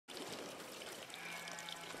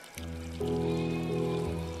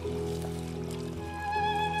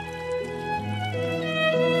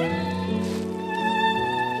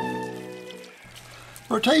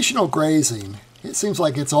Rotational grazing. It seems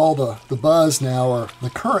like it's all the buzz now, or the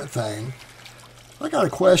current thing. I got a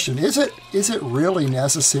question. Is it really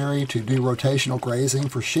necessary to do rotational grazing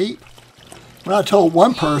for sheep? When I told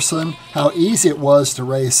one person how easy it was to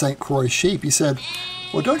raise St. Croix sheep, he said,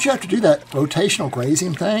 well, don't you have to do that rotational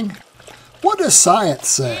grazing thing? What does science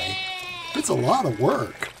say? It's a lot of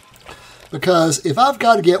work. Because if I've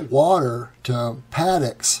got to get water to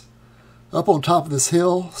paddocks up on top of this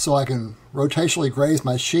hill so I can rotationally graze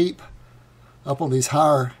my sheep up on these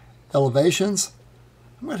higher elevations,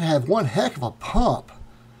 I'm going to have one heck of a pump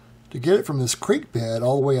to get it from this creek bed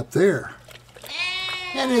all the way up there.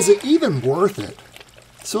 And is it even worth it?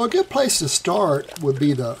 So a good place to start would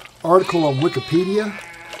be the article on Wikipedia,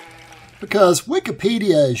 because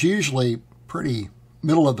Wikipedia is usually pretty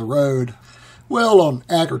middle of the road, well, on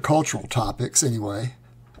agricultural topics anyway,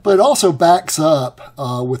 but it also backs up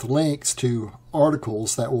with links to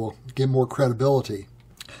articles that will give more credibility.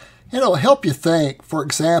 It'll help you think. For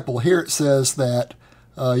example, here it says that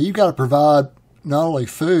you've got to provide not only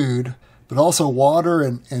food, but also water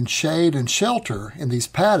and shade and shelter in these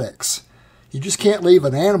paddocks. You just can't leave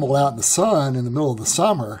an animal out in the sun in the middle of the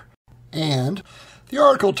summer. And the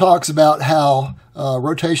article talks about how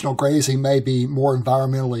rotational grazing may be more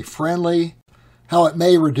environmentally friendly, how it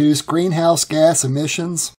may reduce greenhouse gas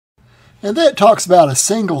emissions. And then it talks about a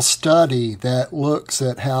single study that looks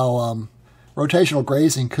at how rotational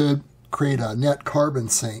grazing could create a net carbon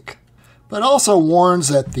sink. But also warns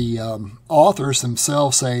that the authors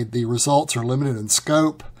themselves say the results are limited in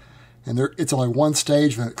scope, and it's only one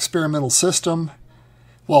stage of an experimental system,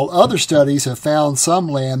 while other studies have found some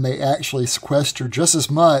land may actually sequester just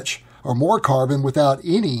as much or more carbon without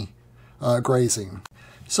any grazing.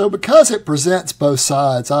 So because it presents both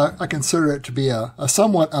sides, I consider it to be a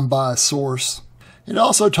somewhat unbiased source. It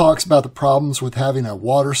also talks about the problems with having a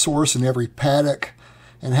water source in every paddock,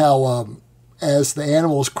 and how as the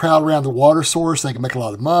animals crowd around the water source, they can make a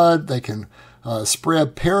lot of mud, they can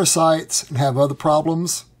spread parasites and have other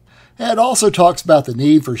problems. And it also talks about the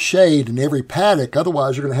need for shade in every paddock,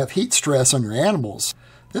 otherwise you're going to have heat stress on your animals.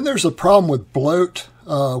 Then there's a problem with bloat,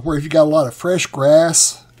 where if you've got a lot of fresh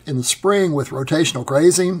grass in the spring with rotational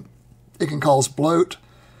grazing, it can cause bloat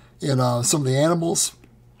in some of the animals.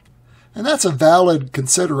 And that's a valid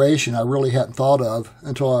consideration I really hadn't thought of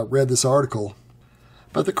until I read this article.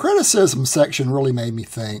 But the criticism section really made me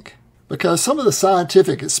think, because some of the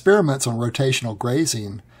scientific experiments on rotational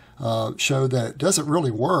grazing show that it doesn't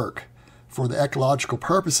really work for the ecological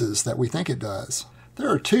purposes that we think it does. There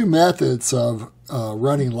are two methods of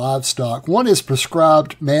running livestock. One is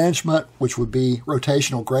prescribed management, which would be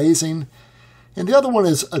rotational grazing, and the other one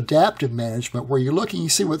is adaptive management, where you look and you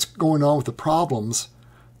see what's going on with the problems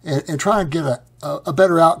and try and get a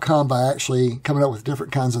better outcome by actually coming up with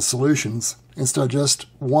different kinds of solutions instead of just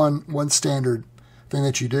one standard thing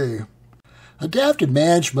that you do. Adaptive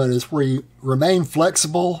management is where you remain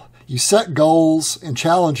flexible, you set goals and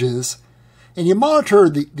challenges, and you monitor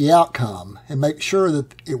the outcome and make sure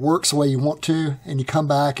that it works the way you want to, and you come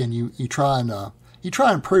back and you try and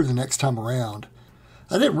improve the next time around.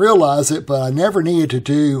 I didn't realize it, but I never needed to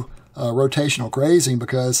do rotational grazing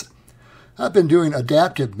because I've been doing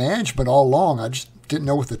adaptive management all along. I just didn't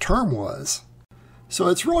know what the term was. So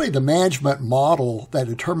it's really the management model that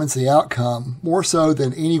determines the outcome more so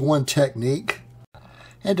than any one technique.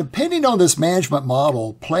 And depending on this management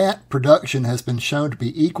model, plant production has been shown to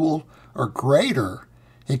be equal or greater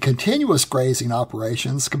in continuous grazing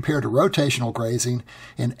operations compared to rotational grazing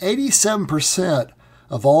in 87%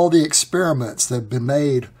 of all the experiments that have been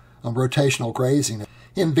made on rotational grazing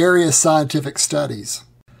in various scientific studies.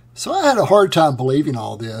 So I had a hard time believing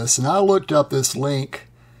all this, and I looked up this link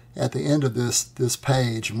at the end of this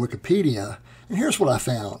page in Wikipedia, and here's what I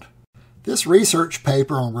found. This research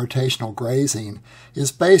paper on rotational grazing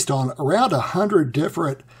is based on around 100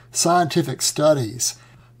 different scientific studies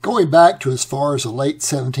going back to as far as the late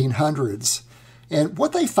 1700s. And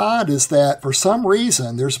what they find is that for some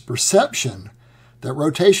reason there's a perception that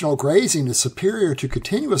rotational grazing is superior to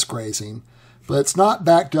continuous grazing, but it's not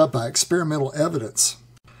backed up by experimental evidence.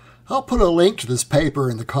 I'll put a link to this paper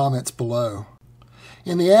in the comments below.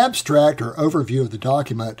 In the abstract or overview of the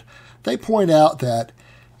document, they point out that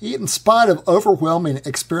in spite of overwhelming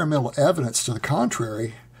experimental evidence to the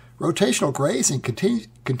contrary, rotational grazing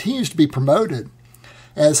continues to be promoted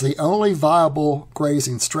as the only viable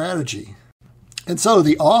grazing strategy. And so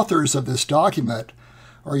the authors of this document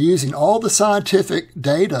are using all the scientific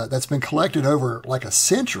data that's been collected over like a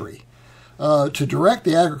century to direct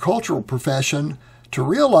the agricultural profession to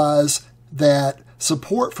realize that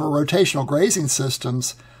support for rotational grazing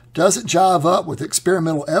systems doesn't jive up with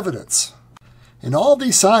experimental evidence. In all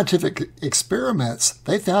these scientific experiments,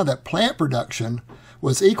 they found that plant production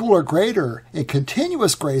was equal or greater in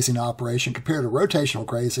continuous grazing operation compared to rotational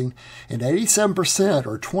grazing in 87%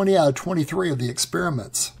 or 20 out of 23 of the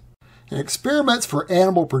experiments. In experiments for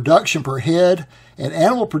animal production per head and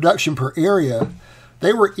animal production per area,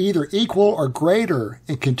 they were either equal or greater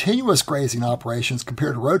in continuous grazing operations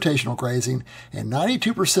compared to rotational grazing in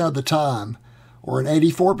 92% of the time, or in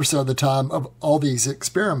 84% of the time of all these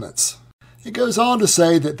experiments. It goes on to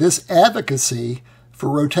say that this advocacy for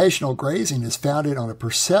rotational grazing is founded on a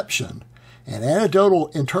perception and anecdotal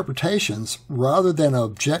interpretations rather than an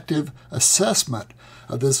objective assessment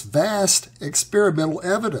of this vast experimental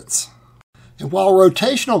evidence. And while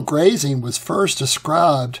rotational grazing was first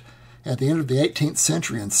described at the end of the 18th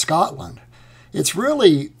century in Scotland, it's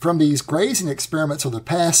really from these grazing experiments of the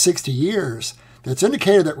past 60 years that's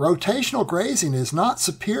indicated that rotational grazing is not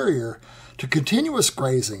superior to continuous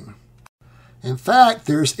grazing. In fact,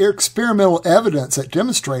 there's experimental evidence that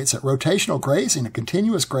demonstrates that rotational grazing and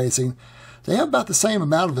continuous grazing, they have about the same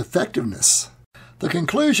amount of effectiveness. The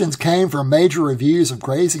conclusions came from major reviews of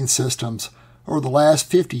grazing systems over the last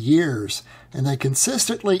 50 years, and they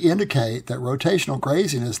consistently indicate that rotational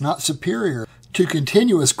grazing is not superior to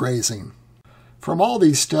continuous grazing. From all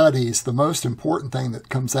these studies, the most important thing that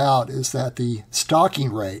comes out is that the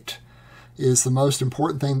stocking rate is the most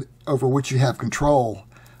important thing over which you have control.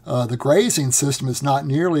 The grazing system is not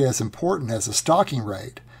nearly as important as the stocking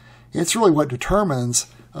rate. It's really what determines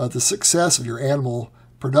the success of your animal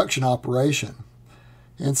production operation.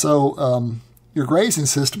 And so your grazing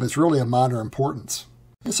system is really of minor importance.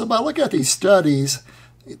 And so by looking at these studies,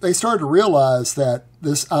 they started to realize that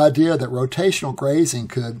this idea that rotational grazing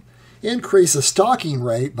could increase the stocking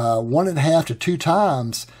rate by 1.5 to 2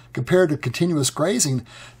 times compared to continuous grazing,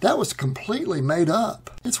 that was completely made up.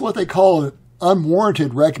 It's what they call an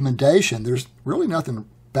unwarranted recommendation. There's really nothing to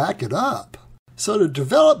back it up. So to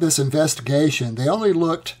develop this investigation, they only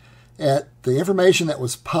looked at the information that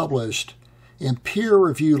was published in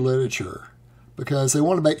peer-reviewed literature because they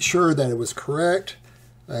wanted to make sure that it was correct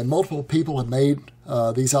and multiple people had made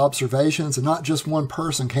these observations and not just one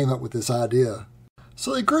person came up with this idea.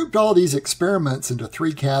 So they grouped all these experiments into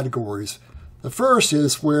 3 categories. The first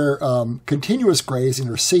is where continuous grazing,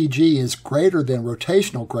 or CG, is greater than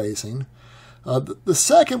rotational grazing. The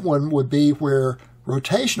second one would be where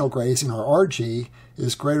rotational grazing, or RG,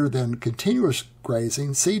 is greater than continuous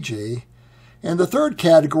grazing, CG. And the third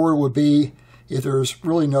category would be if there's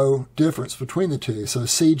really no difference between the two, so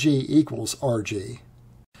CG equals RG.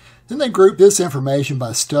 Then they grouped this information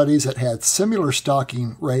by studies that had similar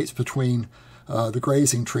stocking rates between the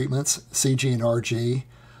grazing treatments, CG and RG,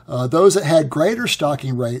 those that had greater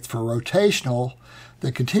stocking rates for rotational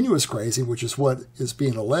than continuous grazing, which is what is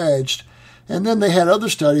being alleged, and then they had other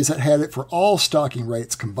studies that had it for all stocking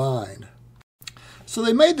rates combined. So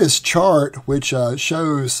they made this chart which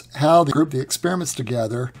shows how they grouped the experiments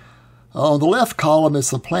together. On the left column is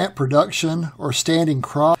the plant production or standing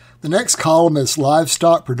crop. The next column is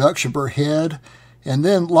livestock production per head, and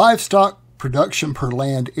then livestock production per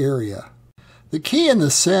land area. The key in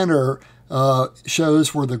the center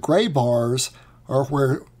shows where the gray bars are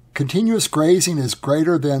where continuous grazing is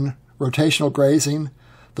greater than rotational grazing.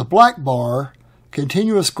 The black bar,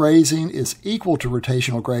 continuous grazing is equal to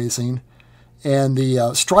rotational grazing, and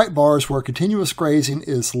the stripe bars where continuous grazing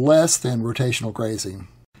is less than rotational grazing.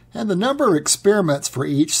 And the number of experiments for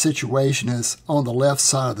each situation is on the left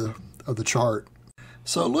side of the chart.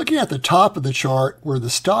 So looking at the top of the chart where the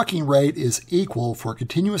stocking rate is equal for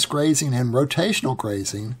continuous grazing and rotational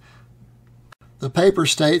grazing, the paper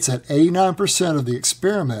states that 89% of the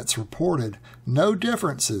experiments reported no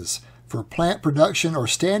differences for plant production or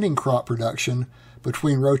standing crop production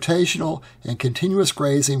between rotational and continuous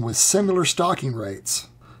grazing with similar stocking rates.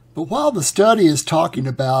 But while the study is talking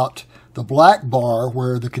about the black bar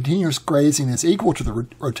where the continuous grazing is equal to the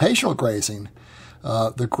rotational grazing,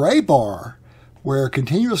 the gray bar where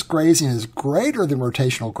continuous grazing is greater than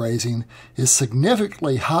rotational grazing is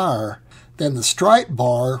significantly higher than the stripe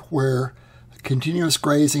bar where continuous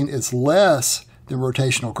grazing is less than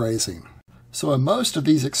rotational grazing. So in most of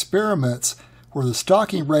these experiments where the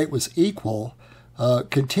stocking rate was equal,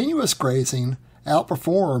 continuous grazing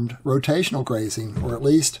outperformed rotational grazing, or at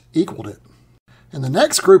least equaled it. In the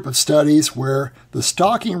next group of studies where the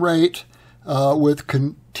stocking rate with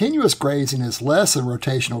continuous grazing is less than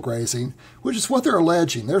rotational grazing, which is what they're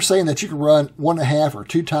alleging. They're saying that you can run 1.5 or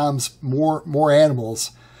 2 times more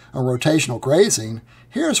animals on rotational grazing.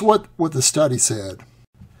 Here's what the study said.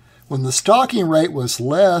 When the stocking rate was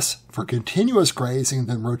less for continuous grazing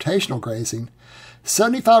than rotational grazing,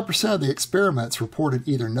 75% of the experiments reported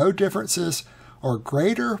either no differences or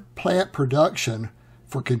greater plant production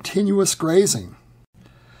for continuous grazing.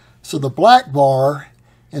 So the black bar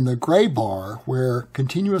and the gray bar, where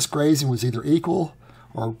continuous grazing was either equal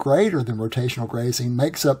or greater than rotational grazing,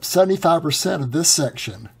 makes up 75% of this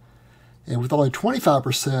section. And with only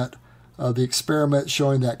 25% of the experiments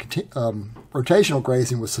showing that rotational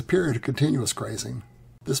grazing was superior to continuous grazing.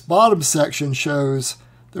 This bottom section shows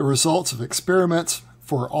the results of experiments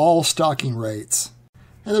for all stocking rates.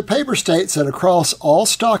 And the paper states that across all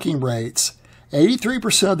stocking rates,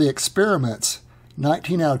 83% of the experiments,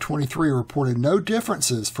 19 out of 23, reported no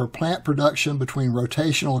differences for plant production between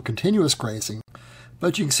rotational and continuous grazing.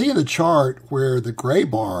 But you can see in the chart where the gray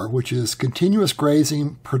bar, which is continuous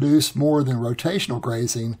grazing, produced more than rotational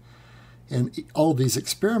grazing. In all of these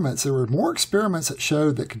experiments, there were more experiments that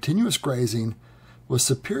showed that continuous grazing was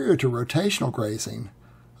superior to rotational grazing,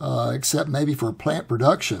 except maybe for plant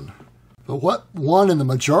production. But what won in the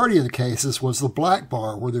majority of the cases was the black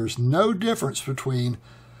bar, where there's no difference between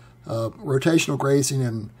rotational grazing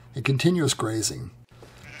and continuous grazing.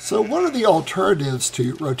 So what are the alternatives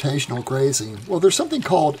to rotational grazing? Well, there's something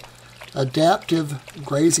called adaptive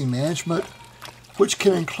grazing management, which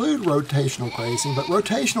can include rotational grazing, but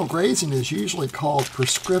rotational grazing is usually called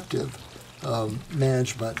prescriptive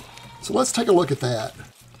management. So let's take a look at that.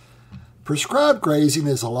 Prescribed grazing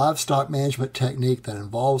is a livestock management technique that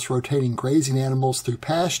involves rotating grazing animals through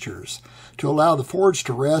pastures to allow the forage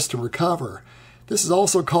to rest and recover. This is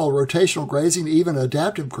also called rotational grazing, even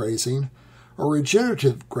adaptive grazing, or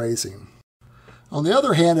regenerative grazing. On the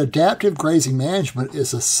other hand, adaptive grazing management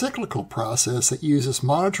is a cyclical process that uses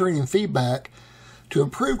monitoring and feedback to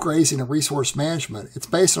improve grazing and resource management. It's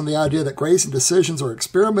based on the idea that grazing decisions are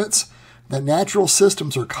experiments, that natural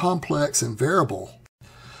systems are complex and variable.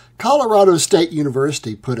 Colorado State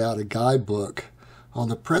University put out a guidebook on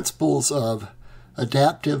the principles of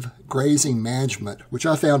adaptive grazing management, which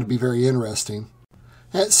I found to be very interesting.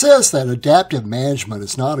 And it says that adaptive management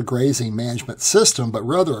is not a grazing management system, but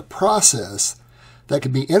rather a process that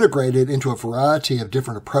can be integrated into a variety of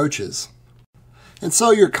different approaches. And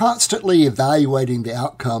so you're constantly evaluating the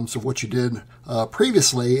outcomes of what you did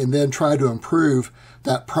previously and then try to improve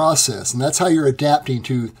that process. And that's how you're adapting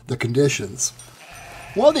to the conditions.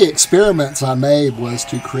 One of the experiments I made was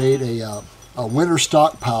to create a winter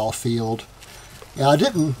stockpile field. And I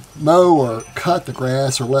didn't mow or cut the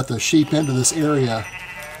grass or let the sheep into this area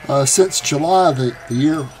since July of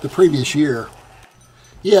the previous year.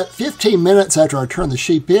 Yet 15 minutes after I turned the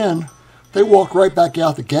sheep in, they walked right back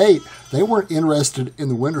out the gate. They weren't interested in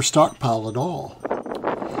the winter stockpile at all.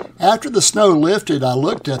 After the snow lifted, I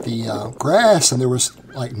looked at the grass and there was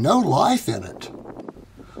like no life in it.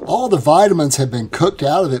 All the vitamins had been cooked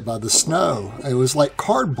out of it by the snow. It was like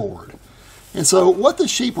cardboard. And so what the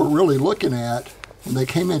sheep were really looking at when they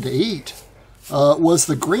came in to eat was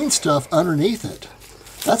the green stuff underneath it.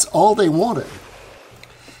 That's all they wanted.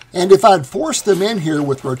 And if I'd forced them in here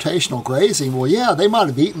with rotational grazing, well, yeah, they might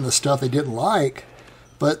have eaten the stuff they didn't like,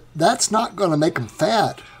 but that's not going to make them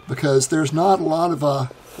fat because there's not a lot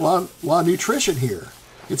of nutrition here.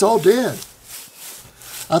 It's all dead.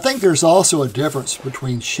 I think there's also a difference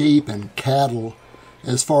between sheep and cattle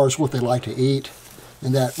as far as what they like to eat,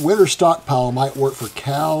 and that winter stockpile might work for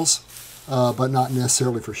cows, but not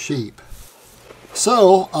necessarily for sheep.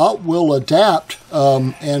 So we'll adapt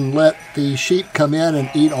and let the sheep come in and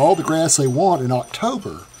eat all the grass they want in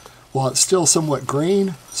October while it's still somewhat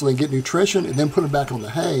green so they can get nutrition, and then put them back on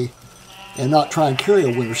the hay and not try and carry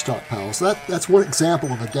a winter stockpile. So that's one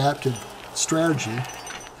example of adaptive strategy.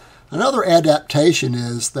 Another adaptation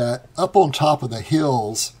is that up on top of the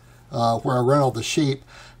hills where I run all the sheep,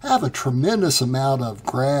 I have a tremendous amount of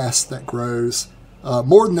grass that grows,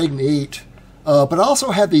 more than they can eat, but I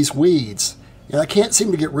also have these weeds. And I can't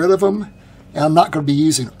seem to get rid of them, and I'm not going to be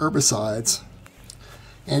using herbicides.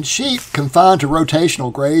 And sheep confined to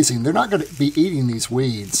rotational grazing, they're not going to be eating these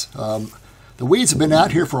weeds. The weeds have been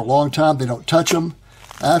out here for a long time. They don't touch them.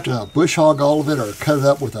 I have to bush hog all of it or cut it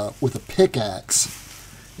up with a pickaxe.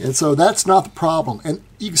 And so that's not the problem. And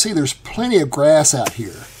you can see there's plenty of grass out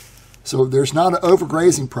here. So there's not an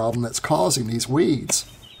overgrazing problem that's causing these weeds.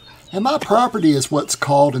 And my property is what's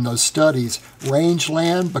called in those studies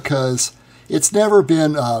rangeland, because it's never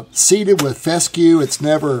been seeded with fescue, it's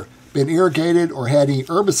never been irrigated or had any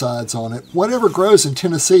herbicides on it. Whatever grows in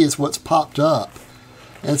Tennessee is what's popped up.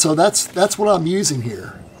 And so that's what I'm using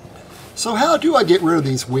here. So how do I get rid of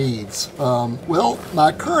these weeds? Well,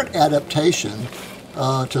 my current adaptation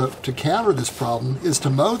to counter this problem is to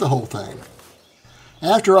mow the whole thing.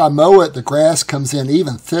 After I mow it, the grass comes in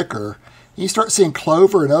even thicker. You start seeing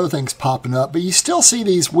clover and other things popping up, but you still see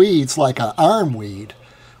these weeds like an ironweed,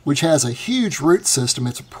 which has a huge root system.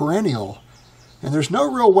 It's a perennial, and there's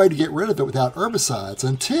no real way to get rid of it without herbicides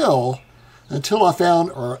until I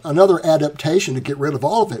found another adaptation to get rid of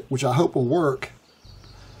all of it, which I hope will work.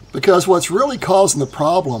 Because what's really causing the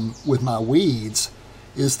problem with my weeds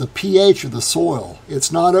is the pH of the soil.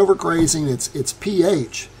 It's not overgrazing, it's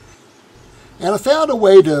pH. And I found a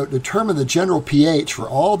way to determine the general pH for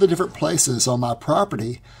all the different places on my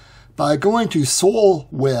property by going to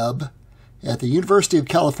SoilWeb at the University of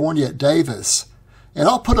California at Davis. And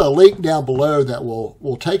I'll put a link down below that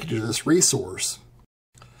will take you to this resource.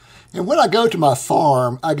 And when I go to my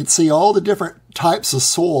farm, I can see all the different types of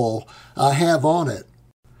soil I have on it.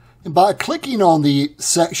 And by clicking on the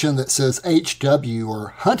section that says HW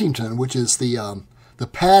or Huntington, which is the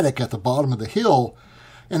paddock at the bottom of the hill,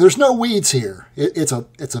 and there's no weeds here. It's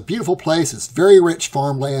a beautiful place. It's very rich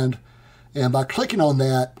farmland. And by clicking on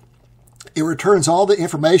that, it returns all the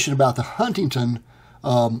information about the Huntington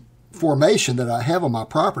formation that I have on my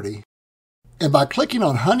property. And by clicking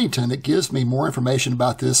on Huntington, it gives me more information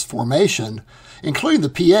about this formation, including the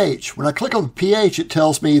pH. When I click on the pH, it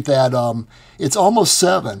tells me that it's almost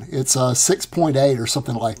 7. It's 6.8 or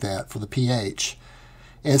something like that for the pH.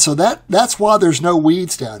 And so that's why there's no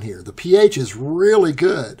weeds down here. The pH is really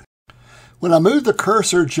good. When I move the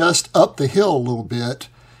cursor just up the hill a little bit,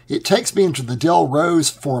 it takes me into the Del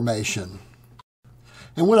Rose formation.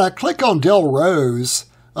 And when I click on Del Rose,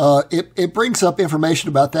 it brings up information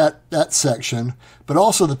about that section, but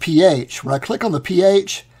also the pH. When I click on the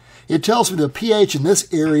pH, it tells me the pH in this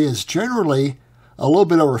area is generally a little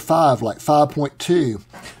bit over 5, like 5.2.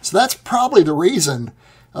 So that's probably the reason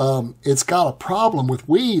it's got a problem with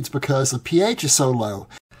weeds, because the pH is so low.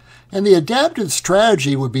 And the adaptive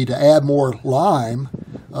strategy would be to add more lime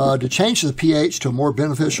to change the pH to a more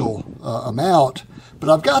beneficial amount. But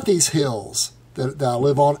I've got these hills that I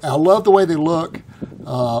live on. I love the way they look.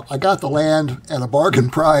 I got the land at a bargain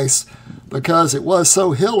price because it was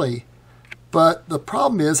so hilly. But the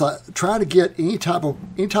problem is I try to get any type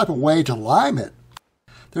of way to lime it.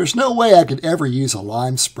 There's no way I could ever use a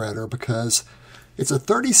lime spreader because it's a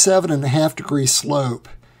 37.5 degree slope,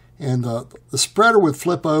 and the spreader would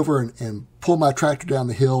flip over and pull my tractor down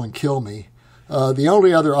the hill and kill me. The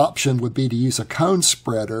only other option would be to use a cone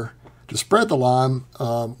spreader to spread the lime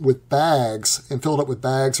with bags and fill it up with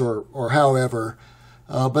bags or however.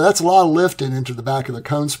 But that's a lot of lifting into the back of the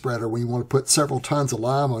cone spreader when you want to put several tons of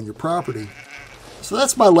lime on your property. So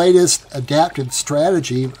that's my latest adaptive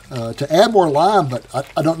strategy to add more lime, but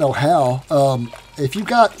I don't know how. If you've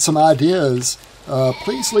got some ideas,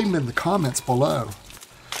 please leave them in the comments below.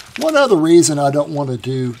 One other reason I don't want to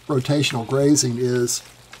do rotational grazing is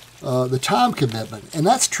the time commitment. And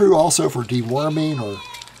that's true also for deworming or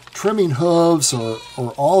trimming hooves or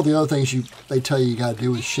all the other things they tell you got to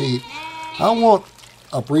do with sheep. I want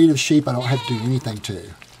a breed of sheep I don't have to do anything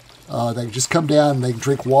to. They can just come down and they can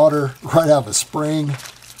drink water right out of a spring,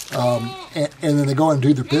 and then they go and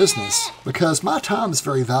do their business, because my time is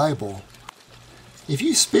very valuable. If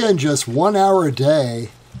you spend just 1 hour a day,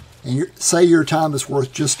 and say your time is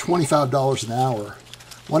worth just $25 an hour,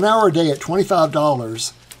 1 hour a day at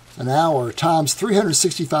 $25 an hour times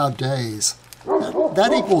 365 days,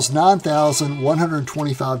 that equals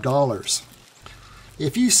 $9,125.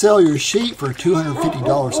 If you sell your sheep for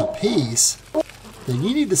 $250 a piece, then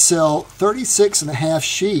you need to sell 36.5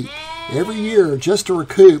 sheep every year just to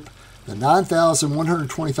recoup the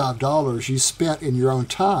 $9,125 you spent in your own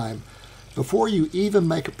time before you even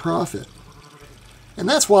make a profit. And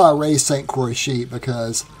that's why I raise St. Croix sheep,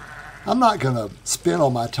 because I'm not going to spend all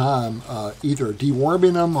my time either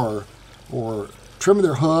deworming them or trimming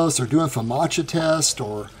their hooves or doing FAMACHA tests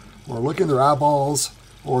or looking at their eyeballs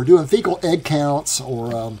or doing fecal egg counts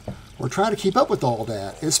or trying to keep up with all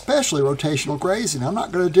that, especially rotational grazing. I'm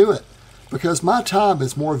not going to do it because my time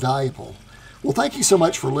is more valuable. Well, thank you so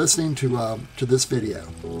much for listening to this video.